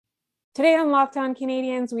Today on Locked On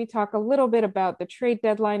Canadiens, we talk a little bit about the trade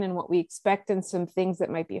deadline and what we expect and some things that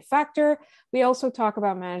might be a factor. We also talk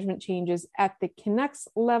about management changes at the Canucks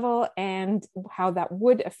level and how that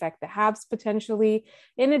would affect the Habs potentially.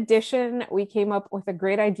 In addition, we came up with a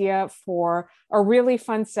great idea for a really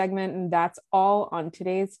fun segment, and that's all on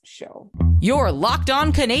today's show. You're Locked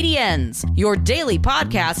On Canadiens, your daily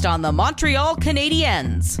podcast on the Montreal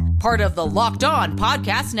Canadiens, part of the Locked On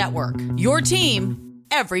Podcast Network, your team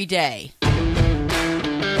every day.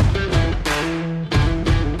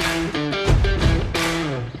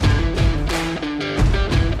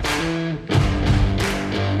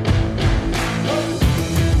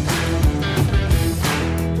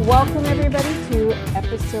 Welcome, everybody, to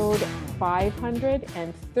episode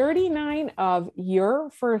 539 of your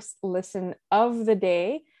first listen of the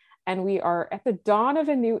day. And we are at the dawn of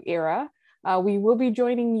a new era. We will be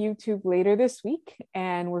joining YouTube later this week,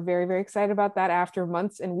 and we're very, very excited about that after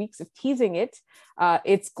months and weeks of teasing it.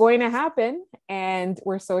 It's going to happen, and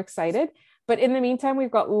we're so excited. But in the meantime, we've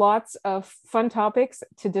got lots of fun topics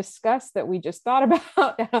to discuss that we just thought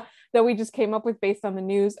about, that we just came up with based on the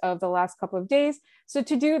news of the last couple of days. So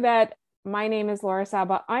to do that, my name is Laura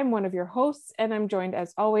Saba. I'm one of your hosts, and I'm joined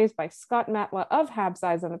as always by Scott Matla of Habs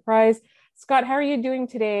Eyes on the Prize. Scott, how are you doing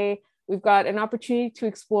today? We've got an opportunity to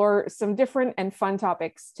explore some different and fun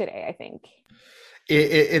topics today, I think.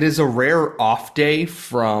 It is a rare off day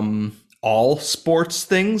from all sports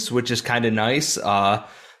things, which is kind of nice. The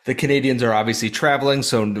Canadiens are obviously traveling,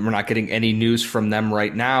 so we're not getting any news from them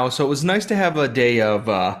right now. So it was nice to have a day of,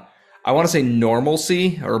 I want to say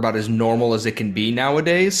normalcy, or about as normal as it can be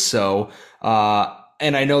nowadays. So,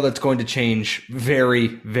 and I know that's going to change very,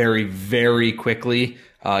 very, very quickly,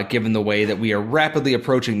 given the way that we are rapidly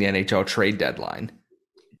approaching the NHL trade deadline.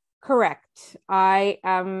 Correct. I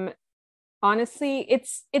am honestly,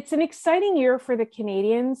 it's an exciting year for the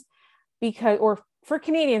Canadiens or for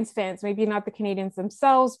Canadiens fans, maybe not the Canadiens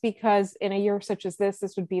themselves, because in a year such as this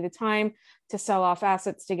would be the time to sell off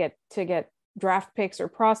assets to get draft picks or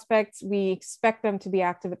prospects. We expect them to be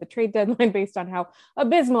active at the trade deadline based on how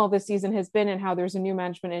abysmal this season has been and how there's a new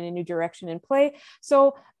management and a new direction in play.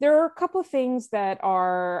 So there are a couple of things that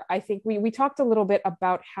are, I think we talked a little bit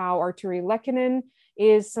about how Artturi Lehkonen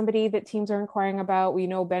is somebody that teams are inquiring about. We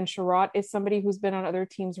know Ben Chiarot is somebody who's been on other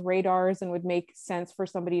teams' radars and would make sense for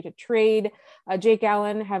somebody to trade. Jake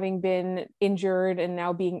Allen, having been injured and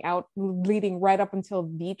now being out, leading right up until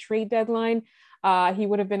the trade deadline, he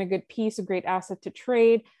would have been a good piece, a great asset to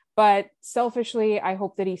trade. But selfishly, I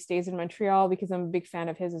hope that he stays in Montreal because I'm a big fan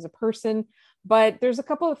of his as a person. But there's a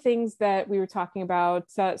couple of things that we were talking about.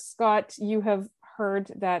 Scott, you have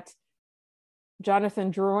heard that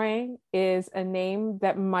Jonathan Drouin is a name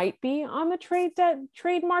that might be on the trade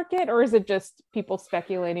market, or is it just people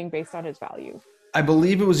speculating based on his value? I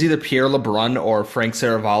believe it was either Pierre LeBrun or Frank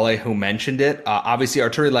Saravalli who mentioned it. Obviously,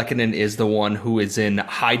 Artturi Lehkonen is the one who is in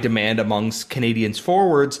high demand amongst Canadiens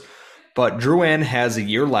forwards, but Drouin has a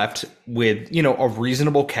year left with, a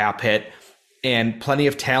reasonable cap hit and plenty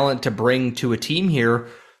of talent to bring to a team here.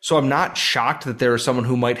 So I'm not shocked that there is someone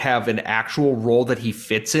who might have an actual role that he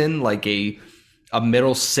fits in, like a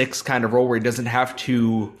middle six kind of role where he doesn't have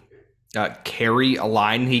to carry a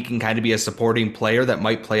line. He can kind of be a supporting player that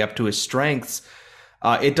might play up to his strengths.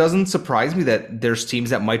 It doesn't surprise me that there's teams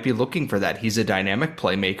that might be looking for that. He's a dynamic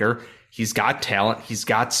playmaker. He's got talent. He's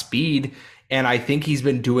got speed. And I think he's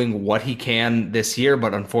been doing what he can this year,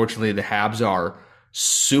 but unfortunately the Habs are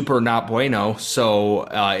super not bueno. So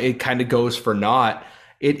it kind of goes for naught.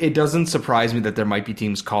 It doesn't surprise me that there might be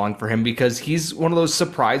teams calling for him because he's one of those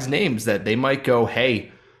surprise names that they might go,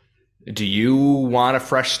 hey, do you want a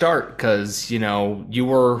fresh start? Because, you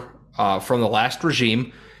were from the last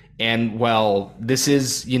regime. And, well, this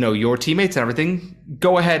is, your teammates and everything.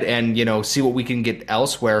 Go ahead and, see what we can get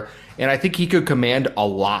elsewhere. And I think he could command a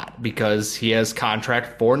lot because he has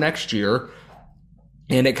contract for next year.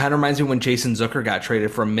 And it kind of reminds me when Jason Zucker got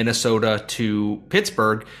traded from Minnesota to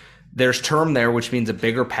Pittsburgh. There's term there, which means a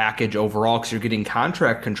bigger package overall because you're getting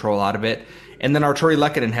contract control out of it. And then Artturi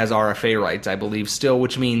Lehkonen has RFA rights, I believe, still,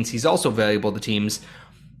 which means he's also valuable to teams.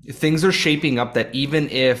 Things are shaping up that even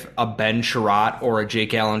if a Ben Chiarot or a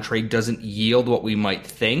Jake Allen trade doesn't yield what we might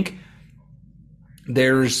think,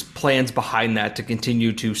 there's plans behind that to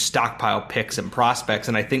continue to stockpile picks and prospects.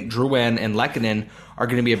 And I think Drouin and Lehkonen are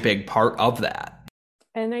going to be a big part of that.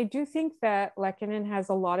 And I do think that Lehkonen has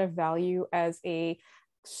a lot of value as a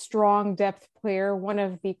strong depth player. One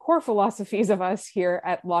of the core philosophies of us here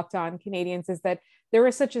at Locked On Canadiens is that there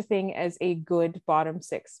is such a thing as a good bottom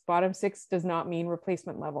six. Bottom six does not mean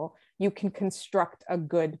replacement level. You can construct a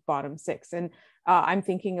good bottom six. And I'm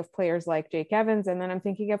thinking of players like Jake Evans, and then I'm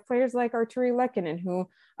thinking of players like Artturi Lehkonen, who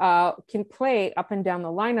can play up and down the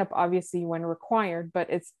lineup, obviously when required, but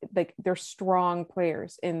it's like they're strong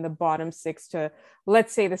players in the bottom six to,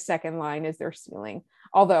 let's say, the second line is their ceiling.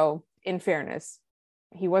 Although, in fairness,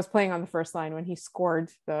 he was playing on the first line when he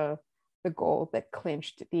scored the goal that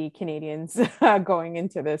clinched the Canadiens going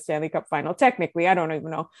into the Stanley Cup final. Technically, I don't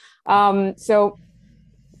even know. So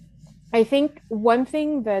I think one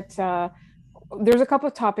thing that there's a couple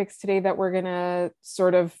of topics today that we're going to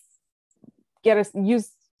sort of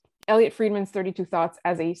use Elliotte Friedman's 32 Thoughts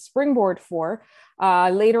as a springboard for.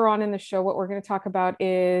 Later on in the show, what we're going to talk about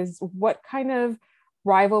is what kind of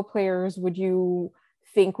rival players would you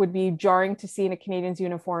think would be jarring to see in a Canadiens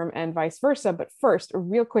uniform and vice versa. But first, a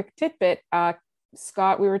real quick tidbit.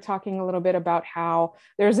 Scott, we were talking a little bit about how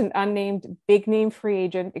there's an unnamed big name free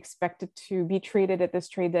agent expected to be traded at this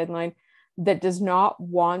trade deadline that does not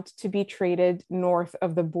want to be traded north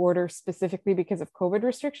of the border specifically because of COVID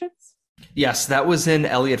restrictions. Yes, that was in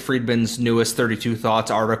Elliotte Friedman's newest 32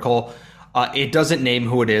 Thoughts article. It doesn't name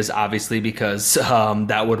who it is, obviously, because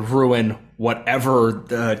that would ruin whatever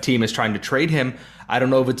the team is trying to trade him. I don't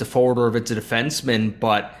know if it's a forward or if it's a defenseman,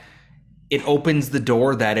 but it opens the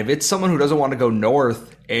door that if it's someone who doesn't want to go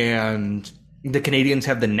north and the Canadiens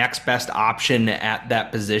have the next best option at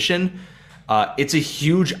that position, it's a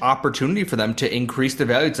huge opportunity for them to increase the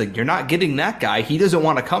value. It's like, you're not getting that guy. He doesn't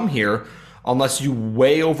want to come here unless you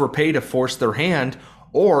way overpay to force their hand.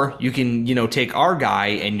 Or you can, take our guy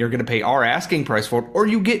and you're going to pay our asking price for it, or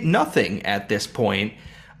you get nothing at this point.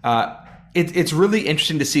 It's really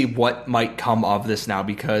interesting to see what might come of this now,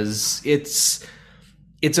 because it's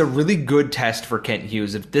a really good test for Kent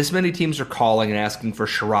Hughes. If this many teams are calling and asking for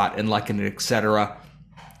Sherratt and Lehkonen, etc.,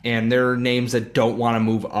 and there are names that don't want to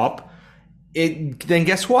move up, then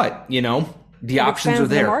guess what? The options are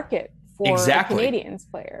there. The market for exactly. a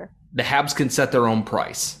Canadiens player. The Habs can set their own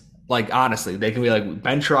price. Like, honestly, they can be like,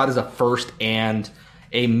 Ben Sherratt is a first and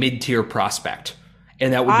a mid-tier prospect.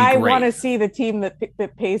 And that would be great. I want to see the team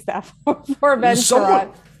that pays that for Ben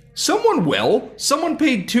Sherratt. Someone will. Someone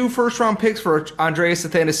paid 2 first-round picks for Andreas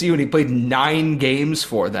Athanasiou, and he played 9 games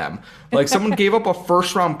for them. Like, someone gave up a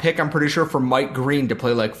first-round pick, I'm pretty sure, for Mike Green to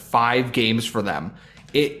play, 5 games for them.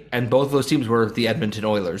 And both of those teams were the Edmonton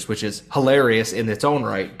Oilers, which is hilarious in its own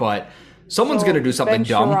right. But someone's going to do something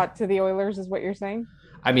dumb. Ben Sherratt to the Oilers is what you're saying?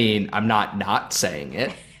 I mean, I'm not saying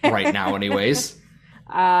it right now anyways.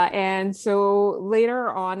 And so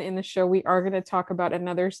later on in the show, we are going to talk about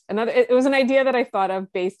another, it was an idea that I thought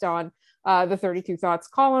of based on the 32 Thoughts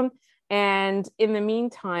column. And in the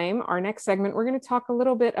meantime, our next segment, we're going to talk a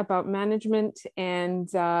little bit about management and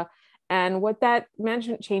what that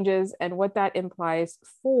management changes and what that implies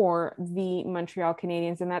for the Montreal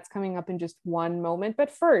Canadiens. And that's coming up in just one moment.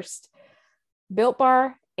 But first, Built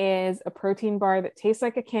Bar is a protein bar that tastes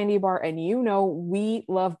like a candy bar. And we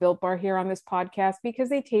love Built Bar here on this podcast because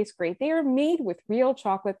they taste great. They are made with real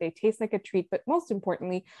chocolate. They taste like a treat, but most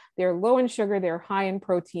importantly, they're low in sugar. They're high in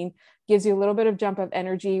protein, gives you a little bit of jump of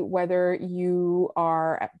energy, whether you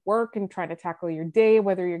are at work and trying to tackle your day,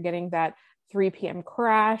 whether you're getting that 3 p.m.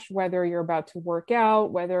 crash, whether you're about to work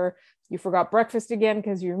out, whether you forgot breakfast again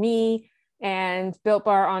because you're me. And Built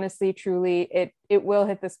Bar, honestly, truly, it will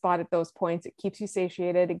hit the spot at those points. It keeps you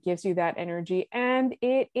satiated. It gives you that energy, and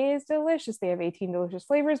it is delicious. They have 18 delicious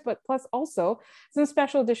flavors, but plus also some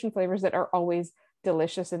special edition flavors that are always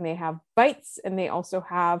delicious. And they have bites, and they also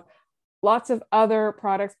have lots of other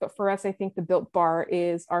products. But for us, I think the Built Bar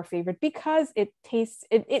is our favorite because it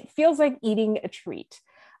feels like eating a treat.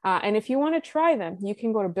 And if you want to try them, you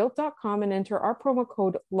can go to built.com and enter our promo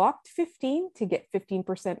code LOCKED15 to get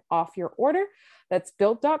 15% off your order. That's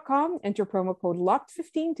built.com, enter promo code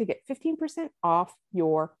LOCKED15 to get 15% off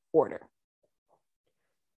your order.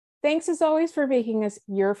 Thanks as always for making us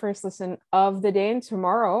your first listen of the day. And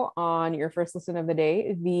tomorrow on your first listen of the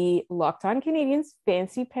day, the Locked On Canadiens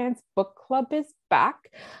Fancy Pants Book Club is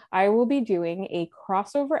back. I will be doing a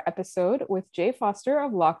crossover episode with Jay Foster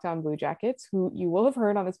of Locked On Blue Jackets, who you will have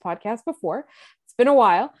heard on this podcast before. It's been a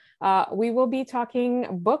while. We will be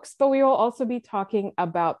talking books, but we will also be talking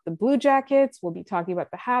about the Blue Jackets. We'll be talking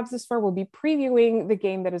about the Habs this far. We'll be previewing the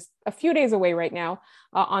game that is a few days away right now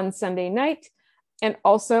on Sunday night. And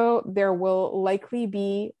also, there will likely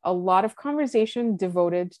be a lot of conversation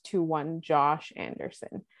devoted to one Josh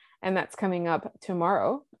Anderson. And that's coming up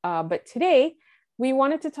tomorrow. But today, we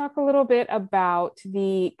wanted to talk a little bit about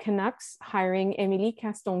the Canucks hiring Émilie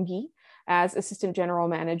Castonguay as assistant general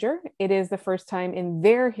manager. It is the first time in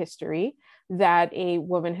their history that a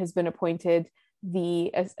woman has been appointed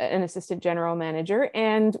an assistant general manager.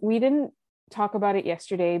 And we didn't talk about it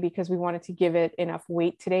yesterday because we wanted to give it enough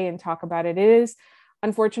weight today and talk about it. It is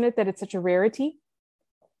unfortunate that it's such a rarity.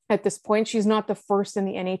 At this point, she's not the first in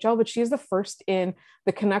the NHL, but she is the first in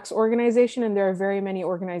the Canucks organization. And there are very many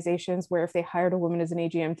organizations where if they hired a woman as an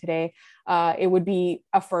AGM today, it would be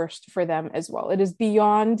a first for them as well. It is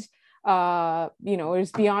beyond, it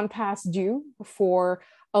is beyond past due for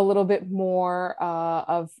a little bit more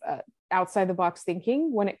of outside the box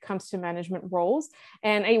thinking when it comes to management roles.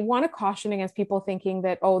 And I want to caution against people thinking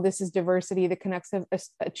that, oh, this is diversity. The Canucks have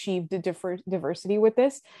achieved diversity with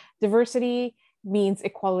this. Diversity means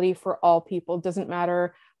equality for all people. Doesn't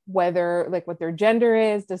matter whether like what their gender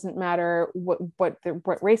is, doesn't matter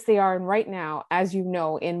what race they are. And right now, as you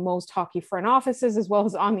know, in most hockey front offices, as well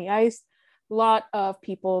as on the ice, a lot of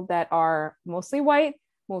people that are mostly white,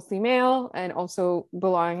 mostly male, and also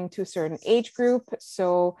belonging to a certain age group.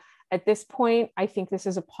 So at this point, I think this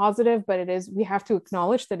is a positive, but we have to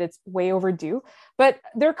acknowledge that it's way overdue. But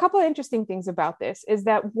there are a couple of interesting things about this is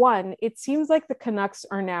that one, it seems like the Canucks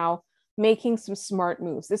are now making some smart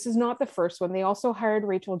moves. This is not the first one. They also hired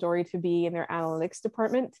Rachel Doerrie to be in their analytics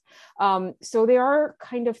department. So they are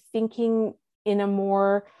kind of thinking in a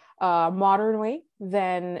more modern way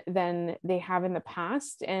than they have in the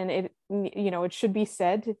past. And it should be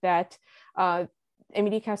said that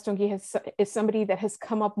Émilie Castonguay is somebody that has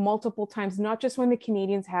come up multiple times, not just when the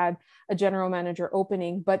Canadiens had a general manager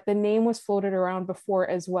opening, but the name was floated around before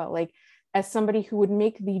as well. Like as somebody who would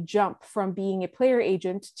make the jump from being a player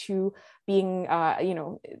agent to being,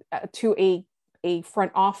 to a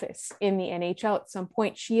front office in the NHL at some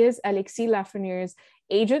point. She is Alexis Lafreniere's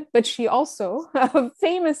agent, but she also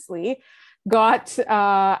famously got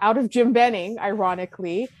out of Jim Benning,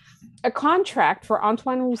 ironically, a contract for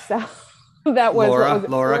Antoine Roussel. That was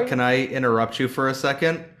Laura, can I interrupt you for a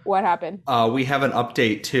second? What happened? We have an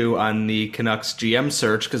update too on the Canucks GM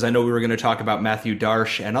search because I know we were going to talk about Matthew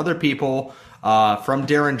Darche and other people from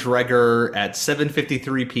Darren Dreger at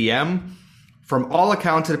 7:53 p.m. From all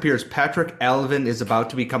accounts, it appears Patrick Alvin is about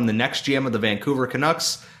to become the next GM of the Vancouver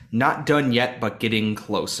Canucks. Not done yet, but getting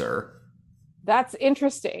closer. That's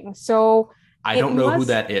interesting. So I don't know who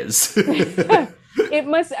that is. It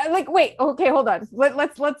must wait, okay, hold on.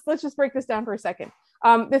 Let's just break this down for a second.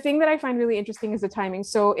 The thing that I find really interesting is the timing.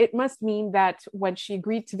 So it must mean that when she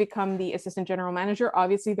agreed to become the assistant general manager,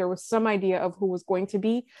 obviously there was some idea of who was going to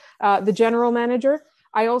be the general manager.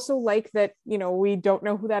 I also like that, we don't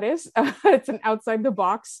know who that is. It's an outside the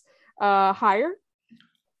box hire.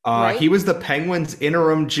 Right? He was the Penguins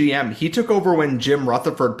interim GM. He took over when Jim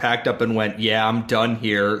Rutherford packed up and went, yeah, I'm done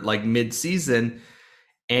here, like mid-season.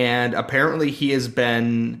 And apparently he has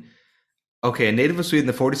been, a native of Sweden,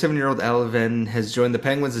 the 47-year-old Alvin has joined the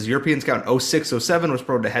Penguins as European scout in 06-07, was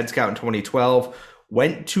promoted to head scout in 2012,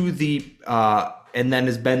 went to the, and then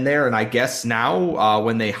has been there. And I guess now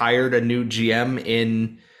when they hired a new GM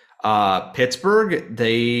in Pittsburgh,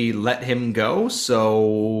 they let him go.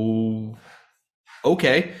 So,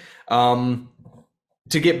 okay. To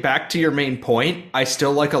get back to your main point, I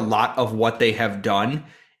still like a lot of what they have done.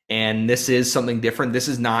 And this is something different. This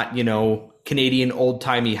is not, Canadian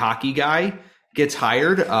old-timey hockey guy gets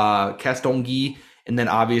hired, Castonguay. And then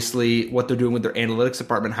obviously what they're doing with their analytics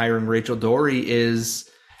department, hiring Rachel Doerrie, is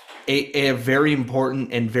a very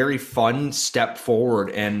important and very fun step forward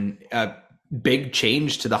and a big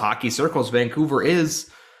change to the hockey circles. Vancouver is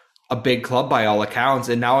a big club by all accounts.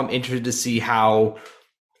 And now I'm interested to see how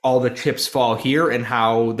all the chips fall here and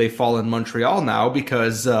how they fall in Montreal now,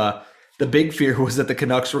 because the big fear was that the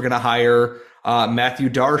Canucks were going to hire Matthew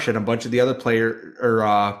Darche and a bunch of the other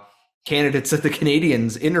candidates that the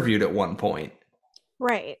Canadiens interviewed at one point.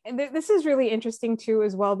 Right. And this is really interesting too,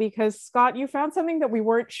 as well, because Scott, you found something that we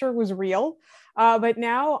weren't sure was real. But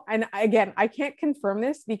now, and again, I can't confirm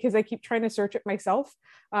this because I keep trying to search it myself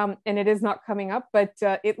and it is not coming up, but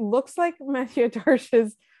it looks like Matthew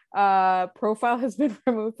Darche's profile has been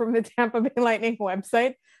removed from the Tampa Bay Lightning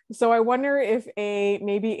website. So I wonder if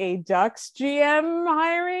maybe a Ducks GM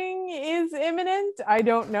hiring is imminent. I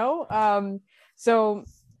don't know. So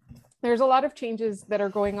there's a lot of changes that are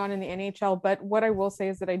going on in the NHL, but what I will say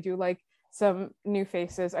is that I do like some new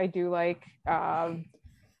faces. I do like, I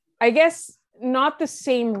guess not the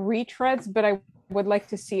same retreads, but I would like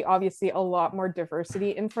to see obviously a lot more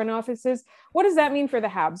diversity in front offices. What does that mean for the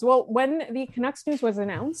Habs? Well, when the Canucks news was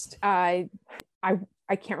announced, I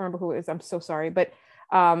can't remember who it is. I'm so sorry, but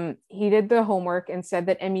he did the homework and said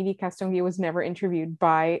that Émilie Castonguay was never interviewed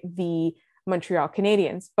by the Montreal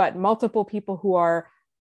Canadiens, but multiple people who are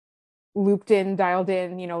looped in, dialed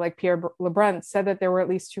in, like Pierre LeBrun said that there were at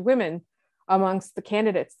least two women amongst the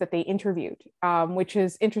candidates that they interviewed, which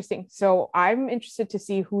is interesting. So I'm interested to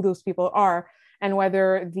see who those people are and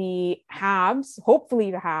whether the Habs,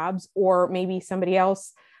 hopefully the Habs, or maybe somebody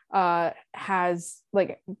else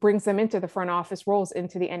brings them into the front office roles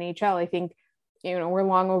into the NHL. I think, we're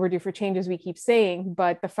long overdue for changes, we keep saying,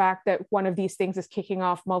 but the fact that one of these things is kicking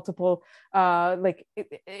off multiple,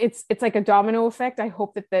 it's like a domino effect. I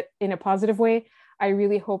hope that in a positive way. I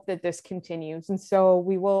really hope that this continues. And so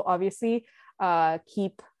we will obviously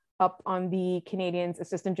keep up on the Canadiens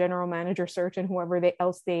assistant general manager search and whoever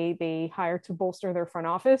else they hire to bolster their front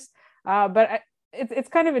office. But it's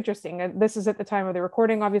kind of interesting. This is at the time of the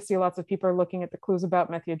recording. Obviously, lots of people are looking at the clues about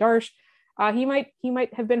Mathieu Darche. He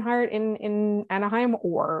might have been hired in Anaheim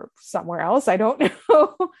or somewhere else. I don't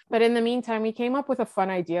know. But in the meantime, we came up with a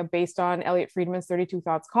fun idea based on Elliot Friedman's 32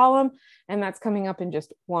 Thoughts column, and that's coming up in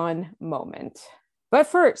just one moment. But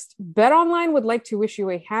first, BetOnline would like to wish you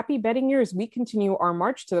a happy betting year as we continue our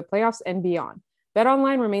march to the playoffs and beyond.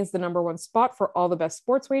 BetOnline remains the #1 spot for all the best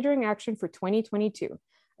sports wagering action for 2022.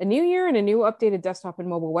 A new year and a new updated desktop and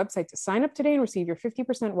mobile website to sign up today and receive your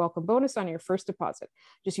 50% welcome bonus on your first deposit.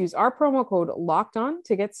 Just use our promo code LOCKEDON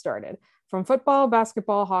to get started. From football,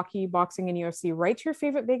 basketball, hockey, boxing, and UFC, right to your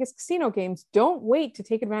favorite Vegas casino games, don't wait to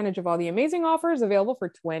take advantage of all the amazing offers available for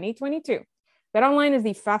 2022. BetOnline is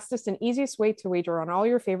the fastest and easiest way to wager on all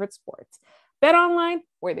your favorite sports. BetOnline,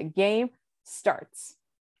 where the game starts.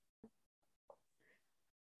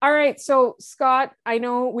 All right, so Scott, I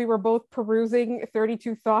know we were both perusing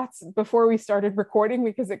 32 Thoughts before we started recording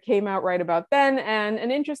because it came out right about then. And an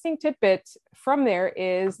interesting tidbit from there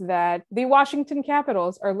is that the Washington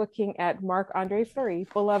Capitals are looking at Marc-Andre Fleury,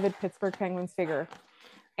 beloved Pittsburgh Penguins figure.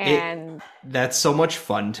 And that's so much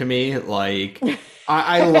fun to me. Like,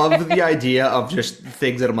 I love the idea of just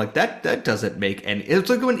things that I'm like, that doesn't make any. It's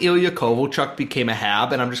like when Ilya Kovalchuk became a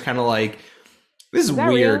Hab, and I'm just kind of like, this is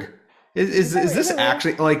weird. Real? Is this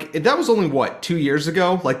actually, like, that was only, 2 years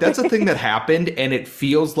ago? Like, that's a thing that happened, and it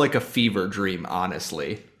feels like a fever dream,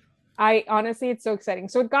 honestly. It's so exciting.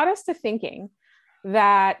 So it got us to thinking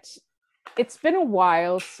that it's been a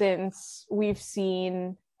while since we've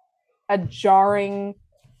seen a jarring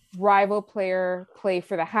rival player play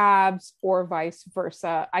for the Habs or vice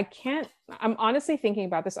versa. I'm honestly thinking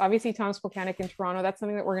about this. Obviously, Thomas Plekanec in Toronto, that's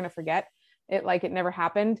something that we're going to forget. It never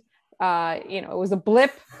happened. It was a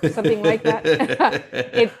blip, something like that.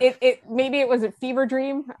 Maybe it was a fever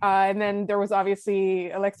dream. And then there was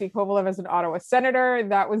obviously Alexei Kovalev as an Ottawa Senator.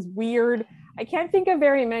 That was weird. I can't think of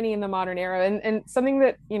very many in the modern era. And something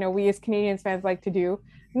that, we as Canadiens fans like to do,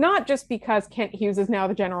 not just because Kent Hughes is now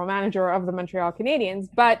the general manager of the Montreal Canadiens,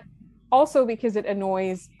 but also because it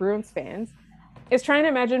annoys Bruins fans, is trying to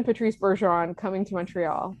imagine Patrice Bergeron coming to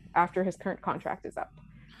Montreal after his current contract is up.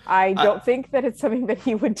 I don't think that it's something that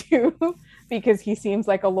he would do because he seems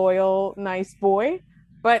like a loyal, nice boy.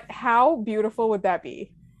 But how beautiful would that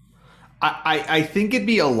be? I think it'd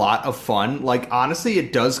be a lot of fun. Like, honestly,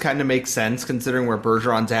 it does kind of make sense considering where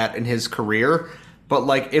Bergeron's at in his career. But,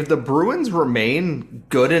 like, if the Bruins remain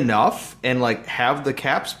good enough and, like, have the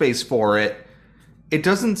cap space for it, it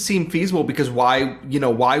doesn't seem feasible because why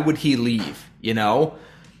would he leave,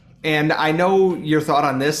 And I know your thought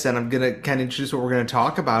on this, and I'm going to kind of introduce what we're going to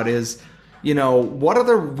talk about is, what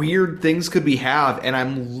other weird things could we have? And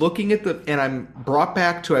I'm looking at and I'm brought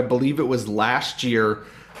back to, I believe it was last year,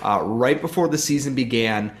 right before the season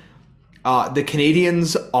began, the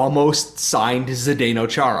Canadiens almost signed Zdeno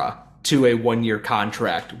Chara to a 1-year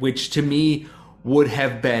contract, which to me would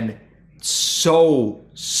have been so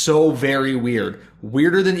very weird.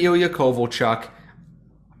 Weirder than Ilya Kovalchuk,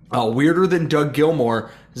 weirder than Doug Gilmour.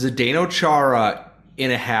 Zdeno Chara in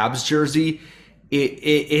a Habs jersey,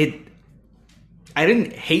 I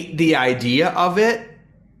didn't hate the idea of it,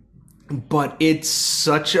 but it's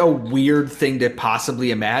such a weird thing to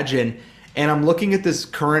possibly imagine. And I'm looking at this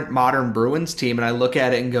current modern Bruins team, and I look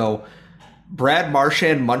at it and go, Brad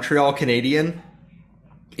Marchand, Montreal Canadien,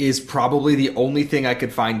 is probably the only thing I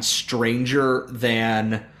could find stranger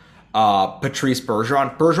than Patrice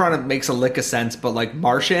Bergeron. Bergeron makes a lick of sense, but like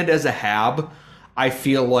Marchand as a Hab, I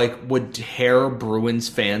feel like would tear Bruins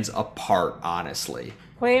fans apart, honestly.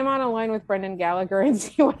 Play him on a line with Brendan Gallagher and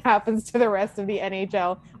see what happens to the rest of the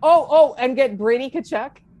NHL. Oh, and get Brady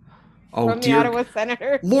Tkachuk from the Ottawa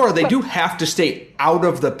Senators. Laura, they do have to stay out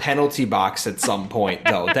of the penalty box at some point,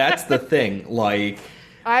 though. That's the thing. Like,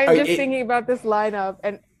 I'm just thinking about this lineup,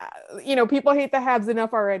 and people hate the Habs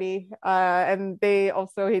enough already, and they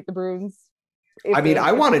also hate the Bruins.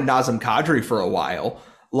 I wanted Nazem Kadri for a while.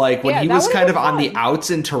 Like, when he was kind of on the outs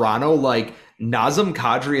in Toronto, like, Nazem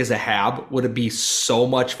Kadri as a Hab would be so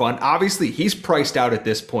much fun. Obviously, he's priced out at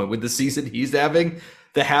this point with the season he's having.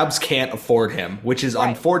 The Habs can't afford him, which is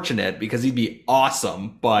unfortunate because he'd be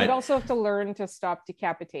awesome. But you'd also have to learn to stop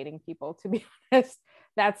decapitating people, to be honest.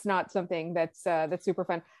 That's not something that's super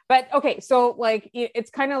fun. But okay, so like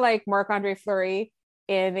it's kind of like Marc-Andre Fleury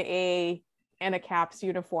in a Caps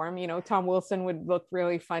uniform. You know, Tom Wilson would look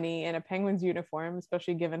really funny in a Penguins uniform,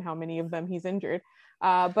 especially given how many of them he's injured.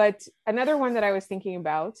 But another one that I was thinking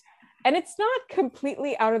about, and it's not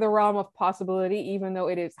completely out of the realm of possibility, even though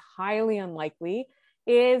it is highly unlikely,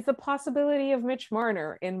 is the possibility of Mitch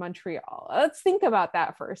Marner in Montreal. Let's think about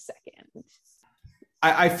that for a second.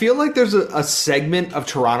 I feel like there's a segment of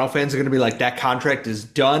Toronto fans are going to be like, that contract is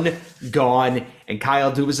done, gone, and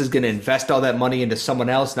Kyle Dubas is going to invest all that money into someone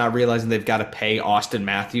else, not realizing they've got to pay Austin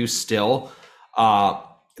Matthews still.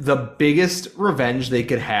 The biggest revenge they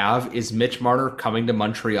could have is Mitch Marner coming to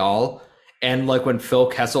Montreal and like when Phil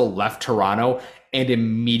Kessel left Toronto and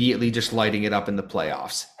immediately just lighting it up in the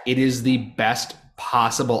playoffs. It is the best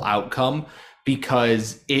possible outcome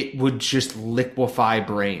because it would just liquefy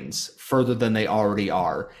brains further than they already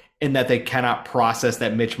are, and that they cannot process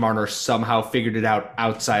that Mitch Marner somehow figured it out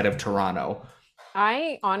outside of Toronto.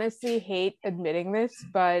 I honestly hate admitting this,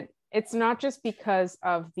 but it's not just because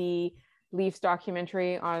of the Leafs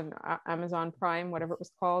documentary on Amazon Prime, whatever it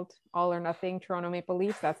was called, All or Nothing, Toronto Maple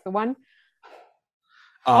Leafs. That's the one.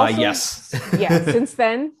 Also, yes. Yeah. Since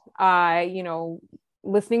then,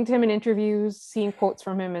 listening to him in interviews, seeing quotes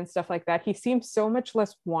from him and stuff like that, he seems so much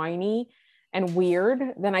less whiny and weird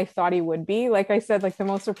than I thought he would be. Like I said, like the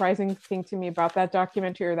most surprising thing to me about that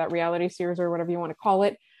documentary or that reality series or whatever you want to call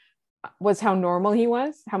it was how normal he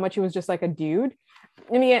was, how much he was just like a dude.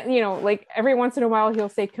 And yet, like every once in a while he'll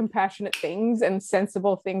say compassionate things and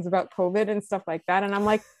sensible things about COVID and stuff like that. And I'm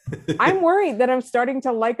like, I'm worried that I'm starting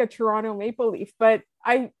to like a Toronto Maple Leaf, but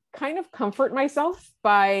I kind of comfort myself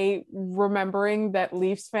by remembering that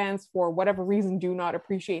Leafs fans, for whatever reason, do not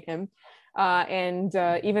appreciate him. And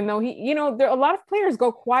even though he, there are a lot of players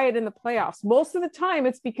go quiet in the playoffs, most of the time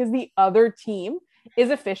it's because the other team is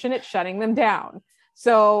efficient at shutting them down.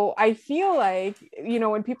 So I feel like,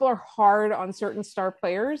 when people are hard on certain star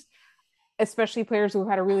players, especially players who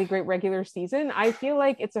had a really great regular season, I feel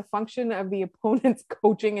like it's a function of the opponent's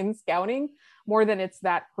coaching and scouting more than it's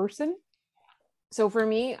that person. So for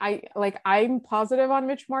me, I'm positive on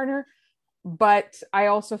Mitch Marner, but I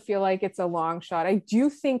also feel like it's a long shot. I do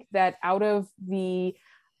think that out of the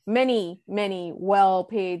many, many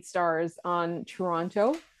well-paid stars on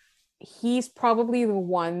Toronto, he's probably the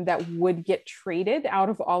one that would get traded out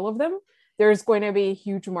of all of them. There's going to be a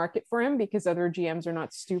huge market for him because other GMs are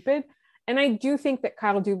not stupid. And I do think that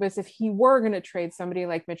Kyle Dubas, if he were going to trade somebody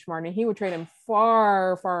like Mitch Marner, he would trade him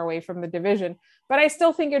far, far away from the division. But I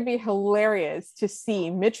still think it'd be hilarious to see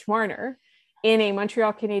Mitch Marner in a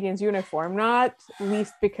Montreal Canadiens uniform, not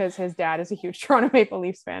least because his dad is a huge Toronto Maple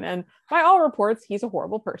Leafs fan. And by all reports, he's a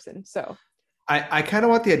horrible person. So I kind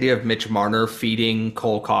of want the idea of Mitch Marner feeding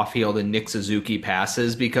Cole Caulfield and Nick Suzuki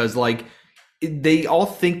passes because, like, they all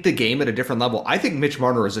think the game at a different level. I think Mitch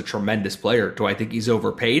Marner is a tremendous player. Do I think he's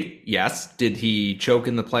overpaid? Yes. Did he choke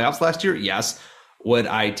in the playoffs last year? Yes. Would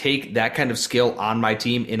I take that kind of skill on my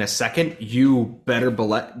team in a second? You better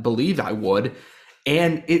believe I would.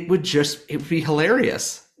 And it would be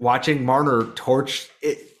hilarious watching Marner torch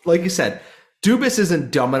it. Like you said, Dubas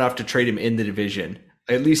isn't dumb enough to trade him in the division.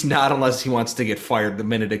 At least not unless he wants to get fired the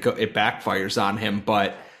minute it backfires on him.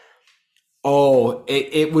 But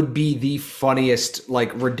it would be the funniest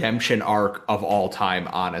redemption arc of all time,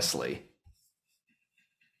 honestly.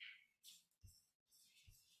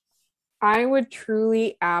 I would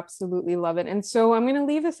truly, absolutely love it. And so I'm going to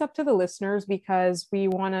leave this up to the listeners because we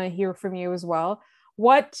want to hear from you as well.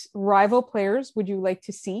 What rival players would you like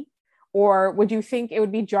to see? Or would you think it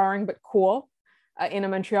would be jarring but cool in a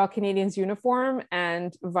Montreal Canadiens uniform,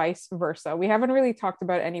 and vice versa? We haven't really talked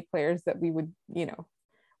about any players that we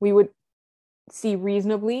would see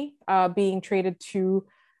reasonably being traded to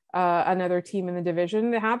another team in the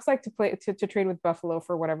division. The Habs like to trade with Buffalo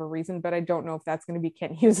for whatever reason, but I don't know if that's going to be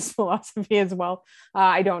Kent Hughes' philosophy as well.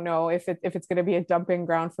 I don't know if it's going to be a dumping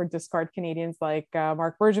ground for discard Canadians like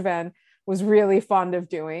Marc Bergevin was really fond of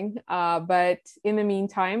doing. But in the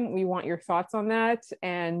meantime, we want your thoughts on that,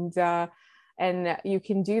 and you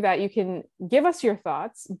can do that. You can give us your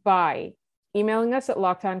thoughts by emailing us at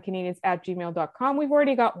lockedoncanadians@gmail.com. We've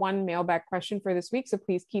already got one mailbag question for this week, so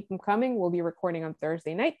please keep them coming. We'll be recording on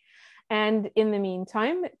Thursday night. And in the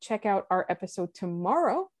meantime, check out our episode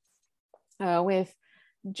tomorrow with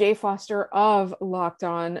Jay Foster of Locked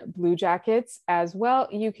On Blue Jackets as well.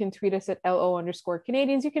 You can tweet us at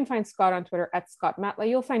LO_Canadians. You can find Scott on Twitter at Scott Matla.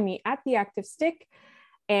 You'll find me at The Active Stick.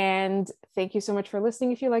 And thank you so much for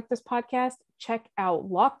listening. If you like this podcast, check out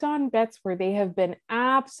Locked On Bets, where they have been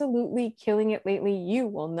absolutely killing it lately. You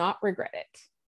will not regret it.